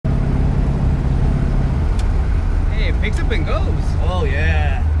picks up and goes. Oh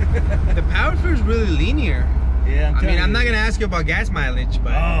yeah. The power feels really linear. Yeah, I mean, I'm not gonna ask you about gas mileage,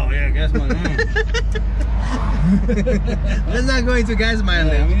 but oh yeah, gas mileage. let's not go into gas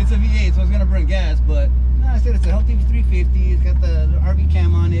mileage. Yeah, I mean, it's a V8, so it's gonna burn gas, but no, I said it's a healthy 350. It's got the RV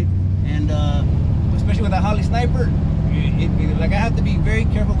cam on it, and especially with that Holly Sniper, like I have to be very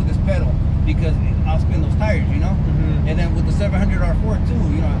careful with this pedal because I'll spin those tires, you know. And then with the 700 R4 too,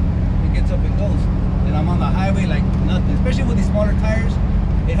 you know, it gets up and goes. And I'm on the highway like nothing, especially with these smaller tires.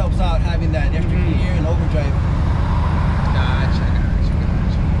 It helps out having that extra gear and overdrive. Gotcha.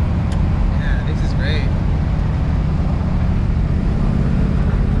 Yeah, this is great.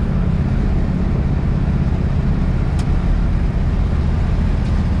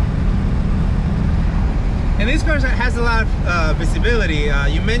 And this car has a lot of visibility.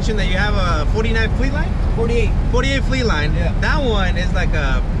 You mentioned that you have a 49 Fleetline? 48 Fleetline. Yeah. That one is like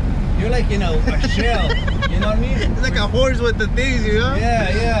a... You're like, you know, a shell. You know what I mean? It's like a horse with the things, you know?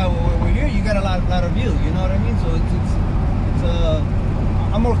 Yeah. Well, here you got a lot of view. You know what I mean? So it's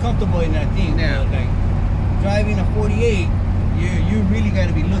I'm more comfortable in that thing. Yeah. Like driving a 48, you really got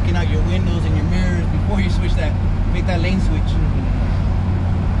to be looking out your windows and your mirrors before you switch make that lane switch.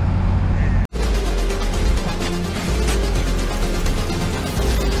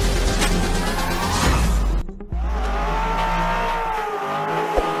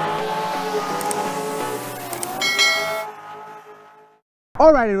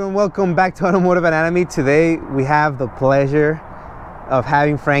 Alright everyone, welcome back to Automotive Anatomy. Today we have the pleasure of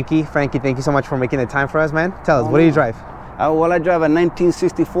having Franky. Franky, thank you so much for making the time for us, man. Tell us, what do you drive? Well, I drive a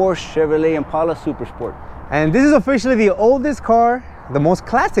 1964 Chevrolet Impala Super Sport. And this is officially the oldest car, the most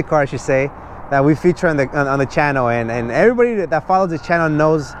classic car I should say, that we feature on the channel. And everybody that follows this channel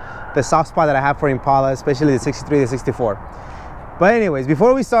knows the soft spot that I have for Impala, especially the 63, the 64. But anyways,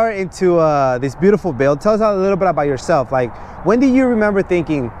 before we start into this beautiful build, tell us a little bit about yourself. Like, when do you remember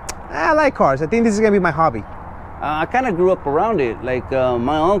thinking, I like cars, I think this is gonna be my hobby? I kind of grew up around it. Like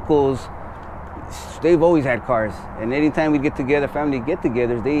my uncles, they've always had cars. And anytime we get together, family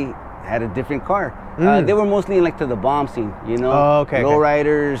get-togethers, they had a different car. They were mostly in, like, to the bomb scene, you know? Oh, okay.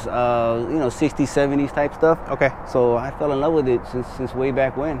 Lowriders, you know, 60s, 70s type stuff. Okay. So I fell in love with it since way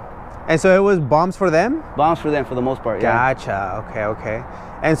back when. And so it was bombs for them? Bombs for them for the most part, yeah. Gotcha, okay.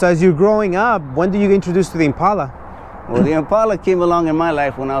 And so as you're growing up, when did you get introduced to the Impala? Well, the Impala came along in my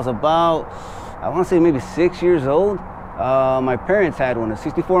life when I was about, I want to say maybe 6 years old. My parents had one, a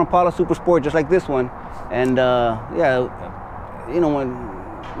 64 Impala Super Sport, just like this one. And yeah, you know,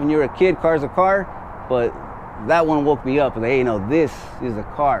 when you're a kid, car's a car, but that one woke me up. Like, hey, you know, this is a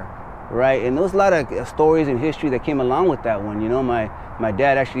car, right? And there was a lot of stories and history that came along with that one. You know, my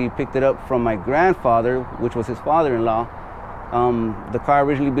dad actually picked it up from my grandfather, which was his father-in-law. The car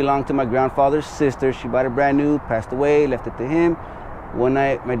originally belonged to my grandfather's sister. She bought it brand new, passed away, left it to him. One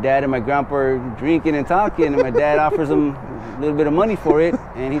night, my dad and my grandpa are drinking and talking, and my dad offers him a little bit of money for it,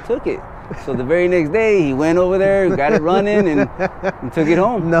 and he took it. So the very next day, he went over there, got it running, and took it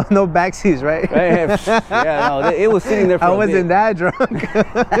home. No backseats, right? Yeah, no, it was sitting there for I wasn't that drunk.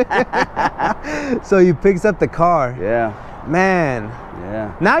 So you picked up the car. Yeah. Man.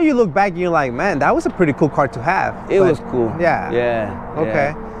 Yeah. Now you look back and you're like, man, that was a pretty cool car to have. It was cool. Yeah. Yeah.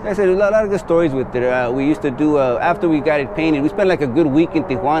 Okay. Like I said, a lot of good stories with it. We used to do, after we got it painted, we spent like a good week in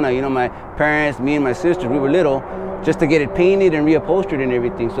Tijuana. You know, my parents, me and my sisters, we were little, just to get it painted and reupholstered and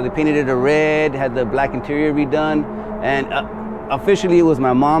everything. So they painted it a red, had the black interior redone, and officially it was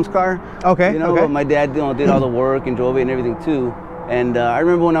my mom's car. Okay. You know, okay. but my dad, you know, did all the work and drove it and everything too. And I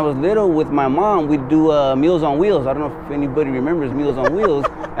remember when I was little with my mom, we'd do Meals on Wheels. I don't know if anybody remembers Meals on Wheels.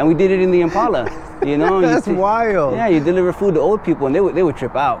 And we did it in the Impala, you know. That's wild. Yeah, you deliver food to old people and they would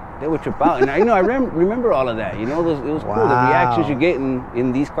trip out. They would trip out. And you know, I remember all of that. You know, it was cool, the reactions you get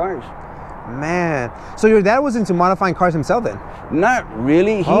in these cars. Man. So your dad was into modifying cars himself then? Not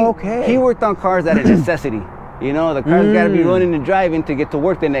really. He worked on cars out of necessity. You know, the cars got to be running and driving to get to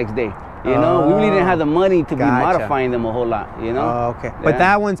work the next day. You know, we really didn't have the money to be modifying them a whole lot, you know? Oh, okay. Yeah. But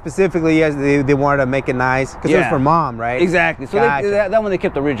that one specifically, yes, they wanted to make it nice. Because it was for mom, right? Exactly. So that one they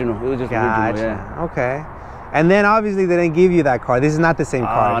kept original. It was just original, yeah. Okay. And then obviously they didn't give you that car. This is not the same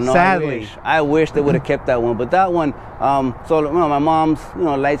car, no, sadly. I wish they would have kept that one. But that one, so you know, my mom's, you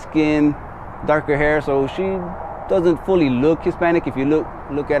know, light skin, darker hair, so she doesn't fully look Hispanic if you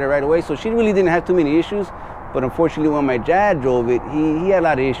look at it right away. So she really didn't have too many issues. But unfortunately, when my dad drove it, he had a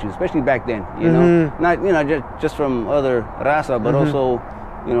lot of issues, especially back then. You know, not just from other raza, but also,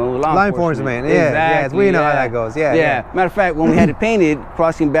 you know, law enforcement. Yeah, exactly. We know how that goes. Yeah. Matter of fact, when we had it painted,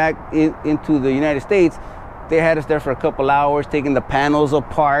 crossing back into the United States, they had us there for a couple hours, taking the panels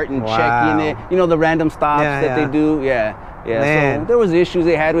apart and checking it. You know, the random stops that they do. Yeah. So there was issues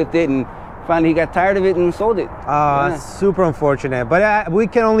they had with it, and finally he got tired of it and sold it. Oh, that's super unfortunate. But we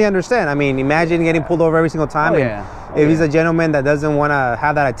can only understand. I mean, imagine getting pulled over every single time. If he's a gentleman that doesn't want to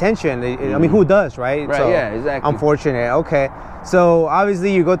have that attention, I mean, who does, right? Right, so, yeah, exactly. Unfortunate. Okay. So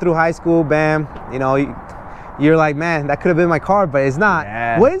obviously you go through high school, bam, you know, you're like, man, that could have been my car, but it's not.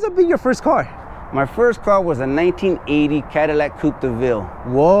 Yeah. What ends up being your first car? My first car was a 1980 Cadillac Coupe de Ville.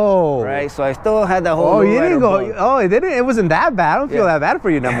 Whoa. Right, so I still had that whole. Oh, you didn't go. Oh, it didn't. It wasn't that bad. I don't feel that bad for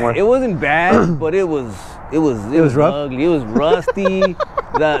you no more. It wasn't bad, but it was rough? ugly. It was rusty.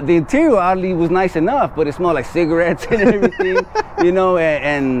 the interior oddly was nice enough, but it smelled like cigarettes and everything. You know,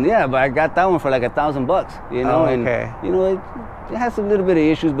 and yeah, but I got that one for like $1,000. You know, and you know it had some little bit of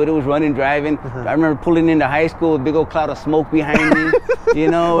issues, but it was running, driving. I remember pulling into high school, a big old cloud of smoke behind me. You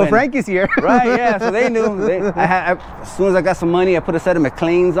know, well, Franky's here. Right, yeah. So they knew. As soon as I got some money, I put a set of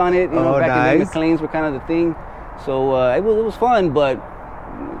McLeans on it. You know, back in the McLeans were kind of the thing. So it was fun, but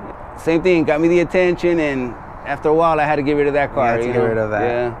same thing, got me the attention, and after a while, I had to get rid of that car. You had to get rid of that.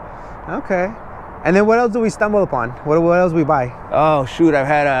 Yeah. Okay. And then what else do we stumble upon? What else we buy? Oh shoot, I've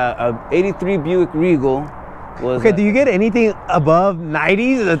had a '83 Buick Regal. Okay, do you get anything above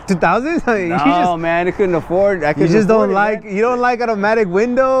 90s, 2000s? I mean, no, man, I couldn't afford. You just don't like. You don't like automatic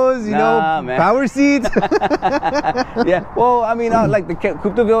windows, you know, man. Power seats. Yeah, well, I mean, like the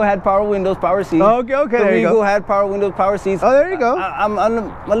Coupe de Ville had power windows, power seats. Okay, the there you go. Regal had power windows, power seats. Oh, there you go. I'm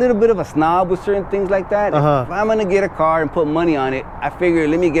a little bit of a snob with certain things like that. If I'm gonna get a car and put money on it, I figure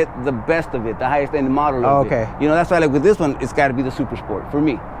let me get the best of it, the highest end model of it. You know, that's why like with this one, it's got to be the Super Sport for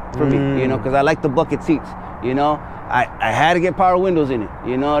me. You know, because I like the bucket seats. You know, I had to get power windows in it.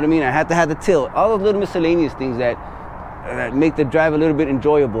 You know what I mean? I had to have the tilt. All those little miscellaneous things that make the drive a little bit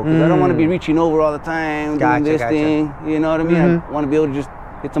enjoyable. Because I don't want to be reaching over all the time, doing this thing. You know what I mean? I want to be able to just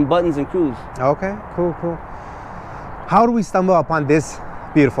hit some buttons and cruise. Okay, cool. How do we stumble upon this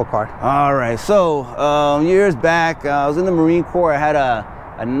beautiful car? All right, so years back, I was in the Marine Corps. I had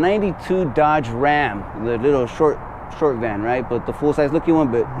a 92 Dodge Ram, the little short van, right? But the full-size looking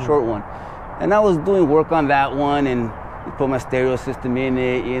one, but short one. And I was doing work on that one and put my stereo system in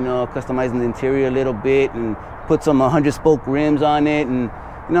it, you know, customizing the interior a little bit and put some 100-spoke rims on it. And,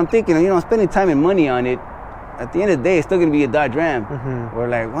 you know, I'm thinking, you know, I'm spending time and money on it. At the end of the day, it's still going to be a Dodge Ram. Or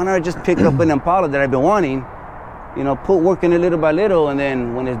like, why not just pick up an Impala that I've been wanting, you know, put work in it little by little, and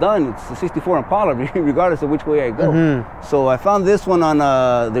then when it's done, it's a 64 Impala, regardless of which way I go. So I found this one on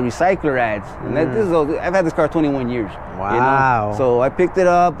the recycler ads. And I've had this car 21 years. Wow. You know? So I picked it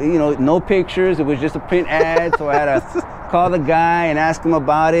up, you know, no pictures. It was just a print ad. So I had to call the guy and ask him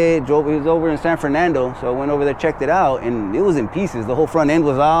about it. He was over in San Fernando. So I went over there, checked it out, and it was in pieces. The whole front end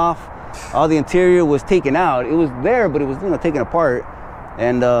was off. All the interior was taken out. It was there, but it was, you know, taken apart.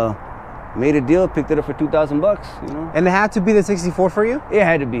 And made a deal, picked it up for $2,000, you know. And it had to be the 64 for you? It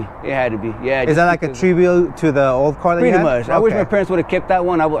had to be. Yeah. Is that like a tribute to the old car that you had? Pretty much. I wish my parents would have kept that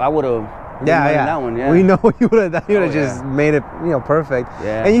one. I would have. That one. Yeah. We know you would have. You would have just made it, you know, perfect.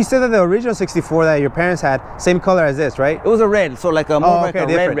 Yeah. And you said that the original 64 that your parents had, same color as this, right? It was a red, so like a more like a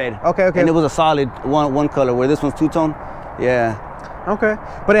red. Okay. And it was a solid one color, where this one's two-tone. Yeah. Okay.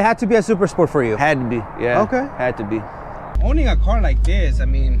 But it had to be a Super Sport for you. Had to be. Yeah. Okay. Had to be. Owning a car like this, I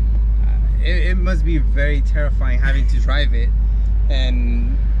mean, it must be very terrifying having to drive it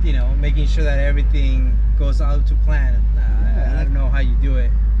and, you know, making sure that everything goes out to plan. I don't know how you do it.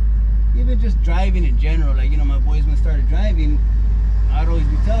 Even just driving in general, like, you know, my boys when started driving, I'd always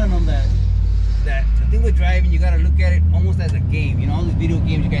be telling them that the thing with driving, you gotta look at it almost as a game. You know, all these video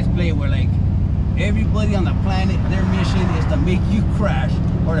games you guys play where like everybody on the planet, their mission is to make you crash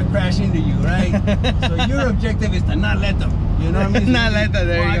or to crash into you, right? So your objective is to not let them. You know what I mean? Not let them.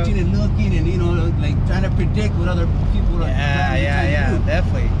 There watching you go. and looking and, you know, like trying to predict what other people are trying to do.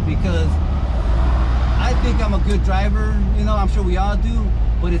 Definitely. Because I think I'm a good driver, you know, I'm sure we all do,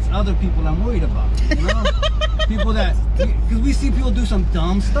 but it's other people I'm worried about, you know? People that, because we see people do some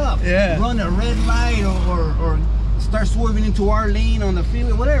dumb stuff. Yeah. Run a red light or start swerving into our lane on the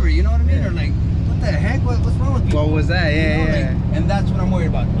freeway, whatever, you know what I mean? Or like, what the heck, what's wrong with people? What was that? You know, like, and that's what I'm worried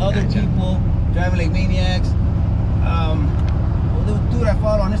about. Other people driving like maniacs. There was a dude I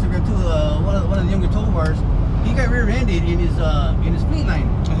follow on Instagram too, one of the younger Tovars. He got rear-ended in his fleet line.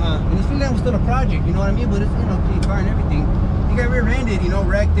 And his fleet line was still a project, you know what I mean? But it's, you know, clean car and everything. He got rear-ended, you know,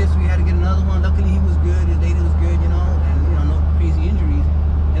 wrecked this. We had to get another one. Luckily, he was good. His lady was good, you know, and, you know, no crazy injuries.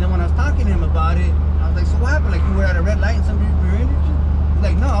 And then when I was talking to him about it, I was like, so what happened? Like, you were at a red light and somebody rear-ended you? He's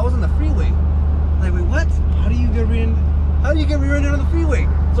like, no, I was on the freeway. I'm like, wait, what? How do you get rear-ended? How do you get rear-ended on the freeway?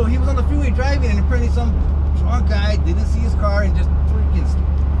 So he was on the freeway driving, and apparently some drunk guy didn't see his car and just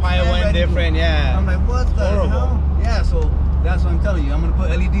freaking Why it went different, yeah. I'm like, what the hell? Yeah, so that's what I'm telling you. I'm gonna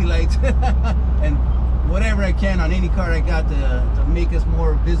put LED lights and whatever I can on any car I got to make us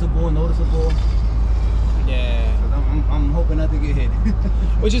more visible, noticeable. Yeah. I'm hoping not to get hit.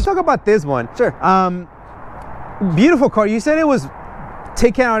 Which is talk about this one. Sure. Beautiful car. You said it was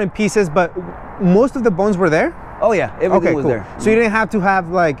taken out in pieces, but most of the bones were there? Oh yeah, everything was there. So you didn't have to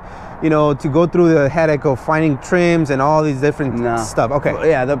have like, you know, to go through the headache of finding trims and all these different stuff. Okay.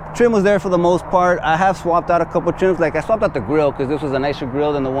 Yeah, the trim was there for the most part. I have swapped out a couple trims. Like I swapped out the grill because this was a nicer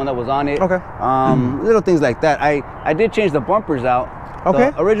grill than the one that was on it. Okay. Little things like that. I did change the bumpers out.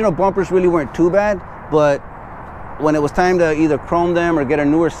 Okay. The original bumpers really weren't too bad, but when it was time to either chrome them or get a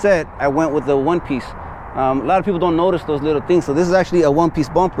newer set, I went with the one-piece. A lot of people don't notice those little things. So this is actually a one-piece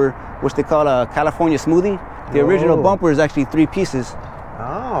bumper, which they call a California Smoothie. The original bumper is actually 3 pieces.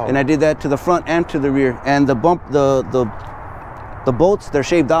 Oh. And I did that to the front and to the rear. And the bolts, they're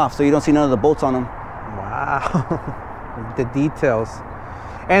shaved off, so you don't see none of the bolts on them. Wow. The details.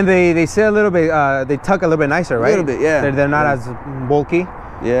 And they sit a little bit, they tuck a little bit nicer, right? A little bit, yeah. They're not as bulky.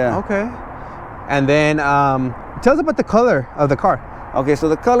 Yeah. Okay. And then tell us about the color of the car. Okay, so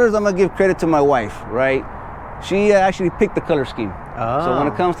the colors, I'm gonna give credit to my wife, right? She actually picked the color scheme. Oh. So when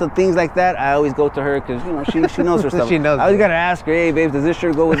it comes to things like that, I always go to her because, you know, she knows her stuff. She knows. I always gotta ask her, hey, babe, does this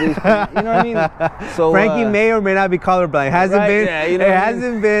shirt go with this? You know what I mean? So Frankie may or may not be colorblind. Hasn't been. Yeah, you know it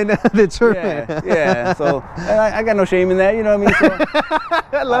hasn't been determined. Yeah. So I got no shame in that. You know what I mean?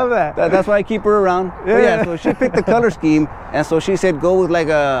 So, I love that. That's why I keep her around. Yeah. So she picked the color scheme, and so she said go with like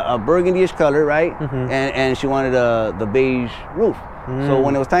a burgundy-ish color, right? And she wanted the beige roof. So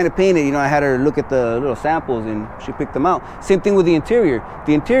when it was time to paint it, you know, I had her look at the little samples and she picked them out. Same thing with the interior.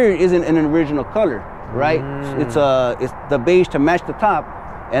 The interior isn't an original color, right? It's the beige to match the top,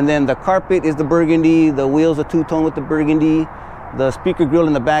 and then the carpet is the burgundy. The wheels are two-tone with the burgundy. The speaker grill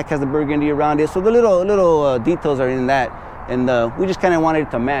in the back has the burgundy around it. So the little details are in that. And we just kind of wanted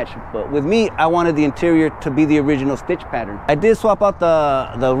it to match. But with me, I wanted the interior to be the original stitch pattern. I did swap out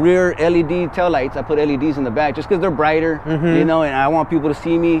the rear LED taillights. I put LEDs in the back just because they're brighter, you know, and I want people to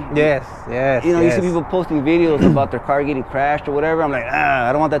see me. Yes. You know, you see people posting videos about their car getting crashed or whatever. I'm like,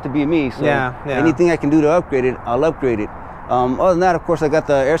 I don't want that to be me. So anything I can do to upgrade it, I'll upgrade it. Other than that, of course, I got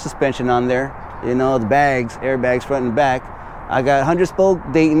the air suspension on there. You know, the bags, airbags front and back. I got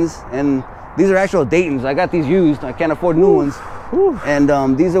 100-spoke Daytons, and these are actual Daytons. I got these used. I can't afford new ones.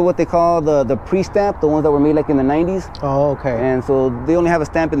 And these are what they call the pre-stamp, the ones that were made like in the 90s. Oh, okay. And so they only have a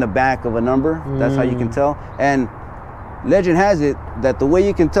stamp in the back of a number. That's how you can tell. And legend has it that the way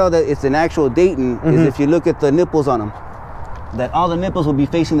you can tell that it's an actual Dayton is if you look at the nipples on them. That all the nipples will be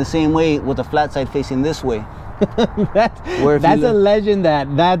facing the same way with the flat side facing this way. That's a legend.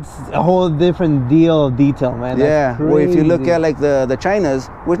 That's a whole different deal of detail, man. That's where if you look at like the Chinas,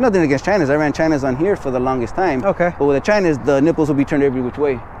 which nothing against Chinas, I ran Chinas on here for the longest time. Okay. But with the Chinas, the nipples will be turned every which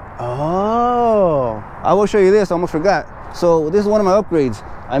way. Oh. I will show you this. I almost forgot. So this is one of my upgrades.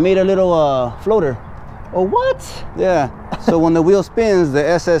 I made a little floater. Oh, what? Yeah. So when the wheel spins, the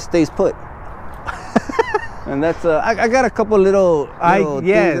SS stays put. And that's I got a couple little things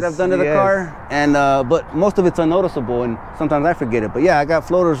that I've done to the car, and but most of it's unnoticeable, and sometimes I forget it. But yeah, I got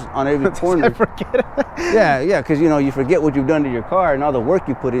floaters on every corner. I forget it. yeah, because you know you forget what you've done to your car and all the work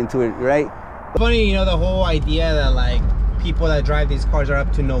you put into it, right? Funny, you know, the whole idea that like people that drive these cars are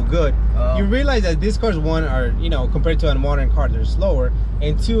up to no good. You realize that these cars, one, are, you know, compared to a modern car, they're slower,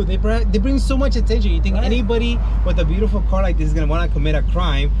 and two, they bring so much attention. You think anybody with a beautiful car like this is gonna want to commit a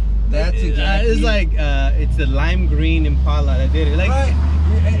crime? That's exactly. It's like it's the lime green Impala that did it. Like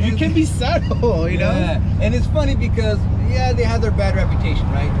you can be subtle, you know. And it's funny because they have their bad reputation,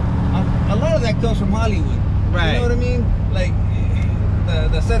 right? A lot of that comes from Hollywood, right? You know what I mean? Like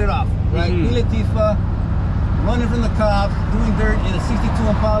the set it off, right? Queen Latifah running from the cops, doing dirt in a '62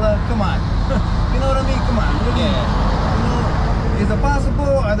 Impala. Come on, you know what I mean? Come on, really? You know, is it possible?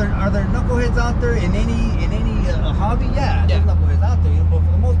 Are there knuckleheads out there in any hobby? Yeah, there's knuckleheads out there, you know, but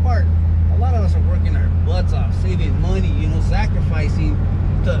for the most part, a lot of us are working our butts off, saving money, you know, sacrificing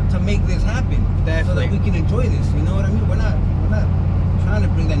to make this happen, so that we can enjoy this. You know what I mean? We're not trying to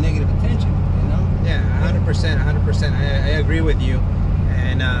bring that negative attention, you know? Yeah, 100%. I agree with you,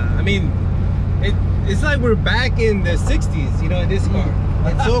 and I mean, it's like we're back in the '60s, you know, in this car.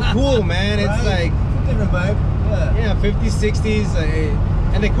 It's so cool, man. It's like it's a different vibe. Yeah, 50s, 60s,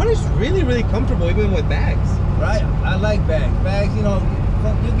 and the car is really, really comfortable, even with bags. Right, I like bags. Bags, you know,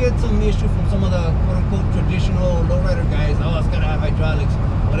 you get some issue from some of the quote-unquote traditional lowrider guys. Oh, it's gotta have hydraulics,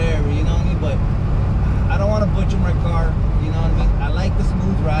 whatever, you know what I mean? But I don't want to butcher my car, you know what I mean? I like the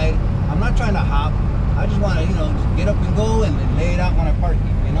smooth ride. I'm not trying to hop. I just want to, you know, just get up and go and then lay it out when I park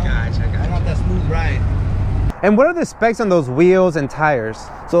it, you know? Gotcha. I want that smooth ride. And what are the specs on those wheels and tires?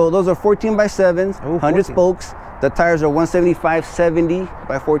 So those are 14 by 7s, 100 spokes. The tires are 175/70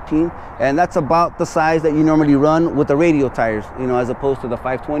 by 14, and that's about the size that you normally run with the radial tires, you know, as opposed to the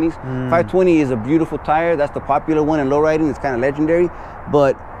 520s. 520 is a beautiful tire. That's the popular one in low riding. It's kind of legendary,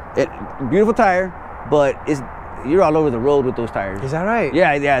 but beautiful tire, but you're all over the road with those tires. Is that right?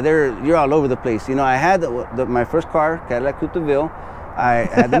 Yeah, you're all over the place. You know, I had my first car, Cadillac Coupe de Ville. I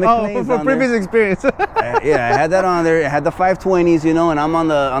had the McLean's from previous experience. yeah, I had that on there. I had the 520s, you know, and I'm on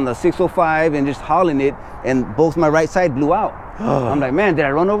the 605 and just hauling it, and both my right side blew out. I'm like, man, did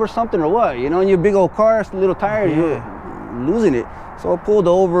I run over something or what? You know, in your big old car, little tires, you're losing it. So I pulled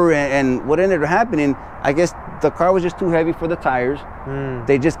over, and what ended up happening, I guess the car was just too heavy for the tires.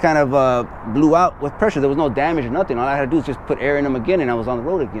 They just kind of blew out with pressure. There was no damage or nothing. All I had to do was just put air in them again, and I was on the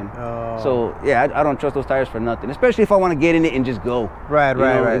road again. So yeah, I don't trust those tires for nothing, especially if I want to get in it and just go. Right.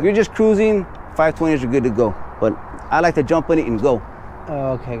 If you're just cruising, 520s are good to go. But I like to jump in it and go.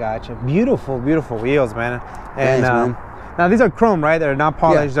 Okay, gotcha. Beautiful wheels, man. And Thanks, man. Now these are chrome, right? They're not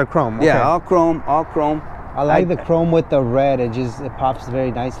polished. They're chrome. Okay. Yeah, all chrome. I like the chrome with the red. It pops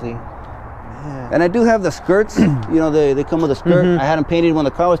very nicely. And I do have the skirts. You know, they come with a skirt. I had them painted when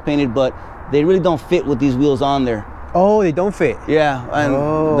the car was painted, but they really don't fit with these wheels on there. Oh, they don't fit. Yeah, and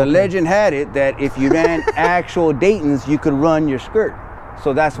the legend had it that if you ran actual Daytons, you could run your skirt.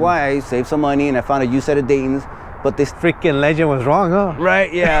 So that's why I saved some money and I found a used set of Daytons. But this freaking legend was wrong, huh?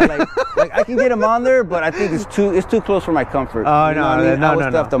 Right? Yeah. Like I can get them on there, but I think it's too close for my comfort. Oh, you know what I mean? I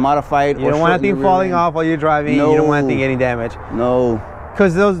would have to modify it. You don't want anything falling off while you're driving. No. You don't want anything getting damaged. No.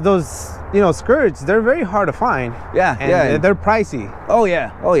 Because those skirts, they're very hard to find. Yeah, and they're pricey. Oh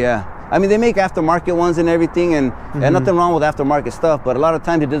yeah. I mean, they make aftermarket ones and everything, and nothing wrong with aftermarket stuff, but a lot of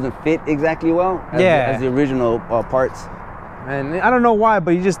times it doesn't fit exactly well as the original parts. And I don't know why,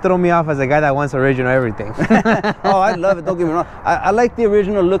 but you just throw me off as a guy that wants original everything. Oh, I love it. Don't get me wrong. I like the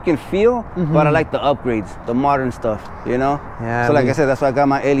original look and feel, but I like the upgrades, the modern stuff, you know? Yeah. So like I said, that's why I got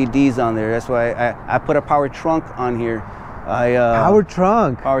my LEDs on there. That's why I put a power trunk on here. Power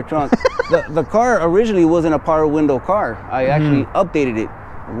trunk. Power trunk. the car originally wasn't a power window car. I actually updated it.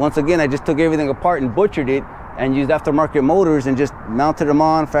 Once again, I just took everything apart and butchered it and used aftermarket motors and just mounted them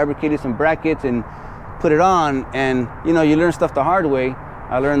on, fabricated some brackets and put it on. And you know, you learn stuff the hard way.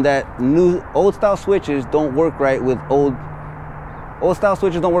 I learned that old style switches don't work right with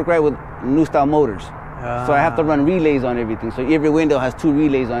new style motors. So I have to run relays on everything. So every window has 2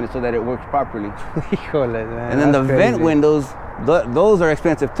 relays on it so that it works properly. And then the vent windows, those are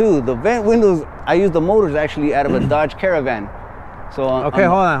expensive too. The vent windows, I use the motors actually out of a Dodge Caravan. So okay,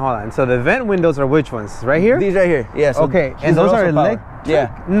 hold on. So the vent windows are which ones? Right here? These right here. Yes. Yeah, so okay, and those are electric?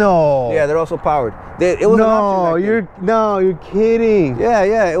 Yeah. No. Yeah, they're also powered. It was an option back then. You're kidding.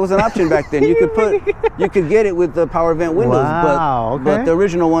 Yeah, it was an option back then. You could get it with the power vent windows, but the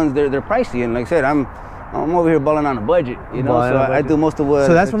original ones they're pricey, and like I said, I'm over here balling on a budget, you know. So I do most of what.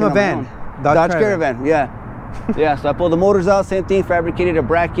 So that's from a van. Dodge Caravan. Yeah. Yeah. So I pulled the motors out, same thing, fabricated a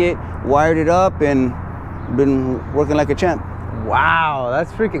bracket, wired it up, and been working like a champ. Wow,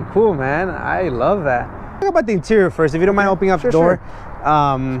 that's freaking cool, man. I love that. Talk about the interior first, if you don't mind opening up the door.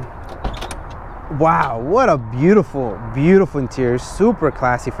 Wow, what a beautiful interior. Super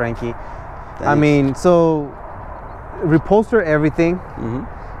classy, Frankie. Thanks. I mean, so reupholster everything.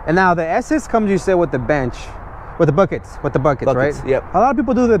 And now the SS comes, you said, with the bench, with the buckets, right? Yep. A lot of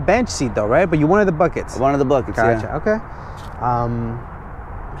people do the bench seat though, right? But you wanted the buckets. One of the buckets. Gotcha. Yeah. Okay. Man.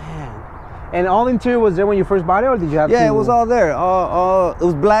 And all the interior was there when you first bought it, or did you have to? Yeah, it was all there. It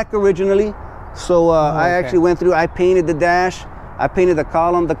was black originally. So I actually went through, I painted the dash, I painted the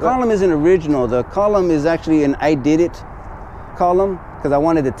column. The column isn't original. The column is actually an I did it column because I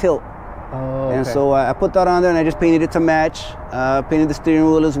wanted to tilt. Oh, okay. And so I put that on there and I just painted it to match. Painted the steering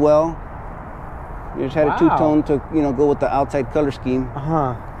wheel as well. You just had a two-tone to, you know, go with the outside color scheme.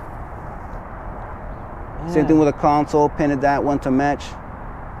 Yeah. Same thing with the console, painted that one to match.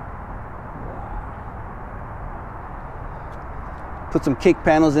 Put some kick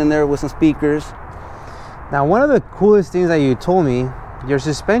panels in there with some speakers. Now, one of the coolest things that you told me, your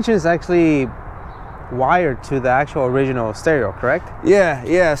suspension is actually wired to the actual original stereo, correct?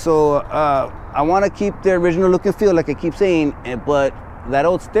 Yeah. So I want to keep the original look and feel, like I keep saying, but that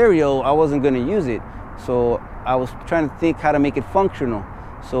old stereo, I wasn't going to use it. So I was trying to think how to make it functional.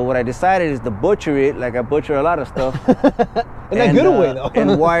 So what I decided is to butcher it, like I butcher a lot of stuff. In a good way, though.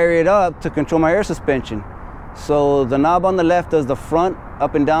 And wire it up to control my air suspension. So the knob on the left does the front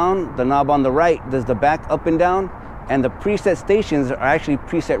up and down, the knob on the right does the back up and down, and the preset stations are actually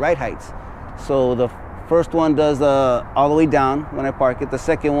preset ride heights. So First one does all the way down when I park it. The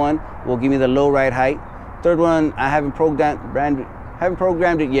second one will give me the low ride height. Third one, I haven't programmed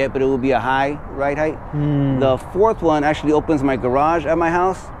it yet, but it will be a high ride height. The fourth one actually opens my garage at my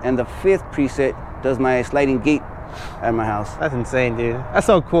house, and the fifth preset does my sliding gate at my house. That's insane, dude. That's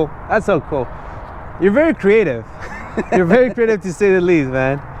so cool. That's so cool. You're very creative. You're very creative, to say the least,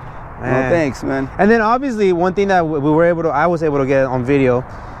 man. Well, thanks, man. And then obviously one thing that I was able to get on video,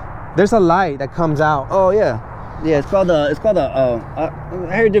 there's a light that comes out. Oh yeah, yeah. It's called I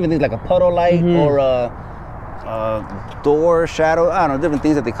heard different things like a puddle light or a door shadow. I don't know, different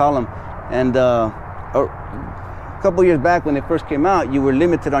things that they call them. And a couple years back when they first came out, you were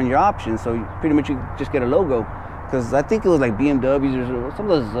limited on your options, so pretty much you just get a logo. Because I think it was like BMWs or some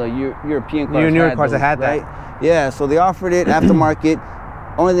of those European cars. Newer cars that had that. Yeah, so they offered it aftermarket.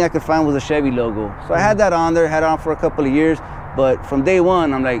 Only thing I could find was a Chevy logo. So I had that on there, had it on for a couple of years. But from day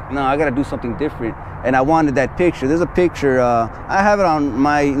one, I'm like, no, I got to do something different. And I wanted that picture. There's a picture. I have it on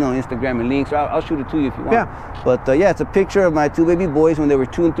my Instagram and links. I'll shoot it to you if you want. Yeah. But yeah, it's a picture of my two baby boys when they were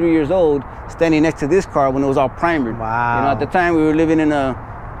 2 and 3 years old, standing next to this car when it was all primered. Wow. At the time, we were living in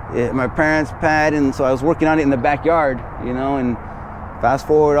my parents' pad, and so I was working on it in the backyard, and fast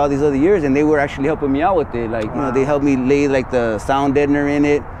forward all these other years, and they were actually helping me out with it. Like, they helped me lay like the sound deadener in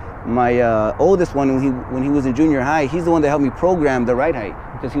it. My oldest one, when he was in junior high, he's the one that helped me program the ride height,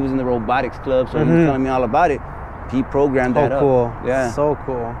 because he was in the robotics club, so he was telling me all about it. He programmed that up. Cool. Yeah. So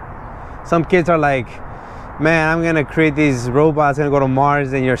cool. Some kids are like, man, I'm gonna create these robots, gonna go to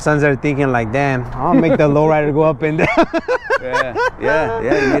Mars, and your sons are thinking like, damn, I'll make the lowrider go up and down. yeah,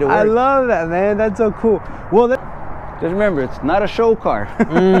 you made it work. I love that, man. That's so cool. Well, just remember, it's not a show car.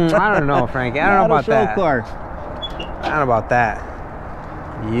 I don't know, Frankie. I don't know about that. Not a show car. I don't know about that.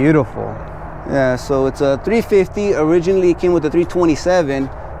 Beautiful. Yeah, so it's a 350. Originally it came with a 327,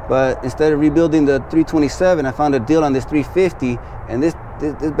 but instead of rebuilding the 327, I found a deal on this 350, and this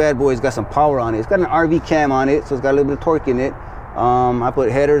bad boy's got some power on it. It's got an RV cam on it, so it's got a little bit of torque in it. I put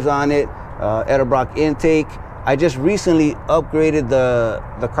headers on it, Edelbrock intake. I just recently upgraded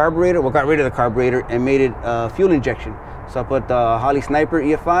the carburetor, got rid of the carburetor and made it fuel injection. So I put the Holley Sniper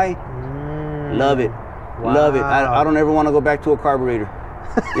EFI. Love it. Wow. Love it. I don't ever want to go back to a carburetor.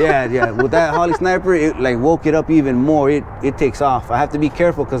 yeah. With that Holley Sniper, it like woke it up even more. It takes off. I have to be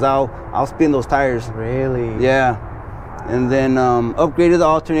careful because I'll spin those tires. Really? Yeah. And then upgraded the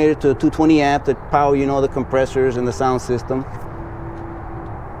alternator to a 220 amp to power, the compressors and the sound system.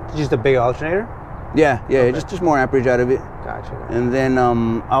 Just a big alternator? Yeah, okay. just more amperage out of it. Gotcha. And then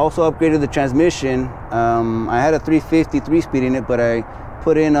I also upgraded the transmission. I had a 350 3-speed in it, but I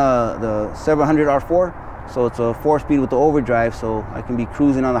put in the 700 R4. So it's a 4-speed with the overdrive, so I can be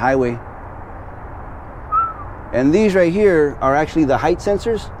cruising on the highway. And these right here are actually the height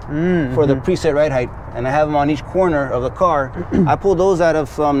sensors for the preset ride height. And I have them on each corner of the car. I pulled those out of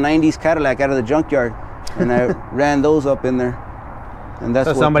some 90s Cadillac out of the junkyard, and I ran those up in there. And that's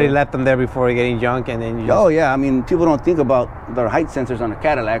so somebody left them there before getting junk, and then you just... Oh yeah, I mean, people don't think about the height sensors on a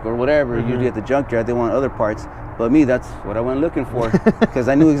Cadillac or whatever. Usually at the junkyard, they want other parts. But me, that's what I went looking for, because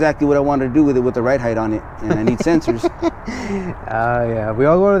I knew exactly what I wanted to do with it with the ride height on it, and I need sensors. Yeah, we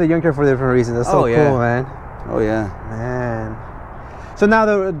all go to the junkyard for different reasons. That's so cool, man. Oh yeah, man. So now,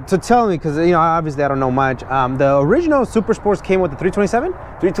 to tell me, because obviously I don't know much. The original Super Sports came with the 327.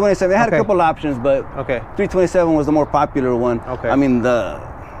 327. It had a couple options, but 327 was the more popular one. Okay. I mean,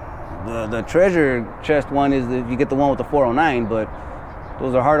 the treasure chest one is you get the one with the 409, but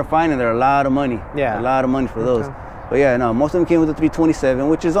those are hard to find, and they're a lot of money. Yeah. A lot of money for those. But yeah, no, most of them came with the 327,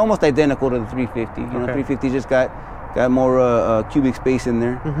 which is almost identical to the 350. 350 just got more cubic space in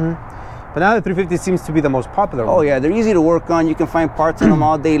there. But now the 350 seems to be the most popular one. Oh yeah, they're easy to work on. You can find parts on them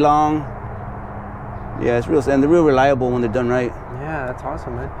all day long. Yeah, it's real, and they're real reliable when they're done right. Yeah, that's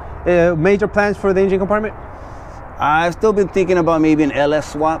awesome, man. Major plans for the engine compartment? I've still been thinking about maybe an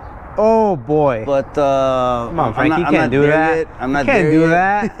LS swap. Oh boy! But come on, Frank, you can't do that. I'm not there yet. You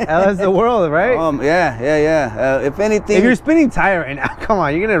can't do that. LS the world, right? Yeah. If anything, if you're spinning tire right now, come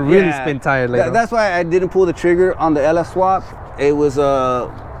on, you're gonna really spin tire later. That's why I didn't pull the trigger on the LS swap. It was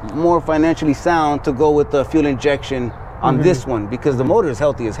more financially sound to go with the fuel injection on this one, because the motor is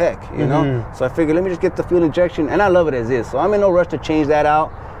healthy as heck, So I figured, let me just get the fuel injection, and I love it as is. So I'm in no rush to change that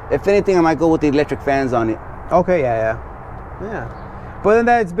out. If anything, I might go with the electric fans on it. Okay, yeah. But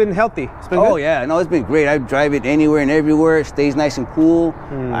then it's been healthy. It's been good. Yeah, no, it's been great. I drive it anywhere and everywhere. It stays nice and cool.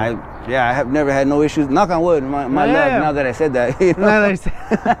 I have never had no issues. Knock on wood, my luck. Now that I said that.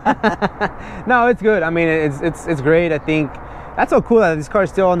 No, it's good. I mean, it's great. I think that's so cool that this car is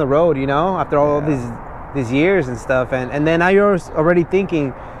still on the road. After all these years and stuff. And then now you're already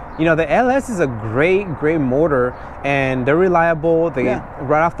thinking, you know, the LS is a great motor, and they're reliable. They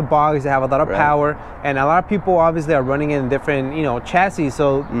right off the box, they have a lot of power, and a lot of people obviously are running in different, you know, chassis.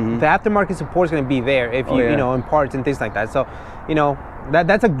 So the aftermarket support is going to be there if you, you know, in parts and things like that. So, you know,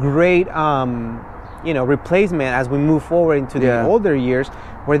 that's a great, you know, replacement as we move forward into the older years,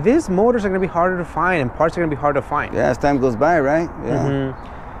 where these motors are going to be harder to find and parts are going to be hard to find. Yeah, as time goes by, right? Yeah.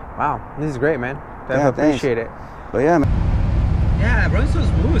 Wow, this is great, man. Definitely appreciate it. But yeah, man. Yeah, it runs so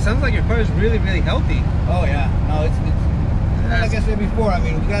smooth. It sounds like your car is really, really healthy. Oh yeah, no, it's like I said before. I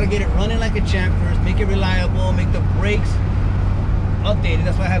mean, we gotta get it running like a champ first, make it reliable, make the brakes updated.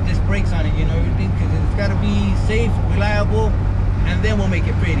 That's why I have disc brakes on it, you know, everything, because it's gotta be safe, reliable, and then we'll make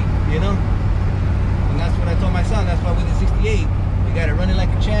it pretty, you know. And that's what I told my son. That's why with the 68, we got it running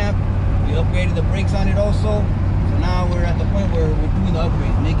like a champ. We upgraded the brakes on it also. So now we're at the point where we're doing the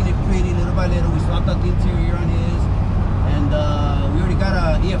upgrade, making it pretty little by little. We swapped out the interior on his. And we already got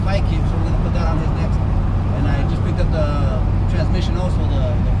a EFI kit, so we're gonna put that on his next. And I just picked up the transmission also,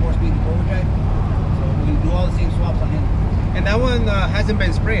 the 4-speed overdrive. So we're gonna do all the same swaps on him. And that one hasn't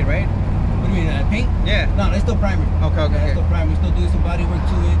been sprayed, right? What do you mean, paint? Yeah. No, it's still primer. Okay. It's still primer. We're still doing some body work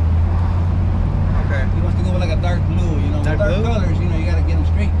to it. Okay. He wants to go with like a dark blue, you know. Dark colors, you know, you gotta get them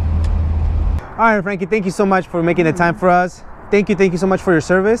straight. All right, Frankie, thank you so much for making the time for us. Thank you so much for your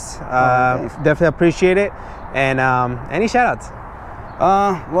service. Definitely appreciate it. And any shout outs?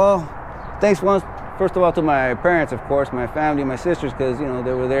 Well, thanks first of all to my parents, of course, my family, my sisters, because, you know,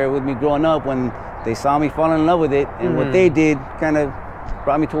 they were there with me growing up when they saw me fall in love with it, and what they did kind of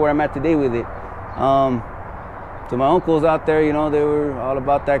brought me to where I'm at today with it. To my uncles out there, you know, they were all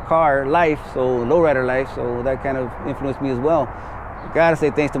about that car life, so lowrider life, so that kind of influenced me as well. Gotta say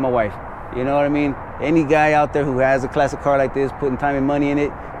thanks to my wife. You know what I mean? Any guy out there who has a classic car like this, putting time and money in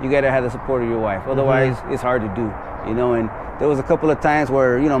it, you gotta have the support of your wife. Otherwise, it's hard to do, you know? And there was a couple of times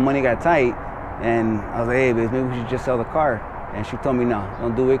where, you know, money got tight, and I was like, hey, babe, maybe we should just sell the car. And she told me, no,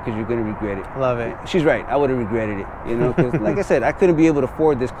 don't do it because you're gonna regret it. Love it. She's right, I would have regretted it, you know? Because like I said, I couldn't be able to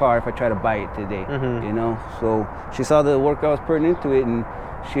afford this car if I tried to buy it today, you know? So she saw the work I was putting into it, and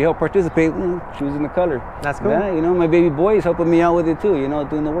she helped participate, choosing the color. That's cool. Yeah, you know, my baby boy is helping me out with it too, you know,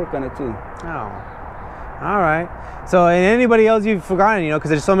 doing the work on it too. Oh, all right. So, and anybody else you've forgotten, you know,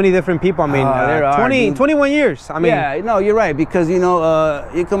 because there's so many different people. I mean, there are, 21 years. I mean, yeah, no, you're right, because, you know,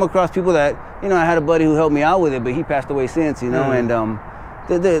 you come across people that, you know, I had a buddy who helped me out with it, but he passed away since, you know, and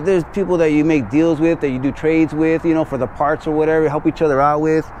there's people that you make deals with, that you do trades with, you know, for the parts or whatever, help each other out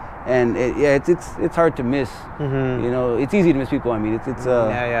with. And it's hard to miss. You know, it's easy to miss people. I mean, it's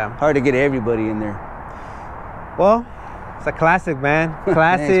hard to get everybody in there. Well, it's a classic, man.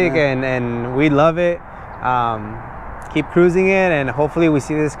 Classic. Thanks, man. And we love it. Keep cruising it, and hopefully we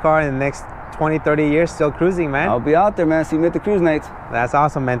see this car in the next 20-30 years still cruising, man. I'll be out there, man. See me at the cruise nights. That's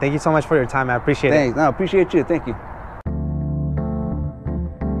awesome, man. Thank you so much for your time. I appreciate it. Thanks. No, I appreciate you. Thank you.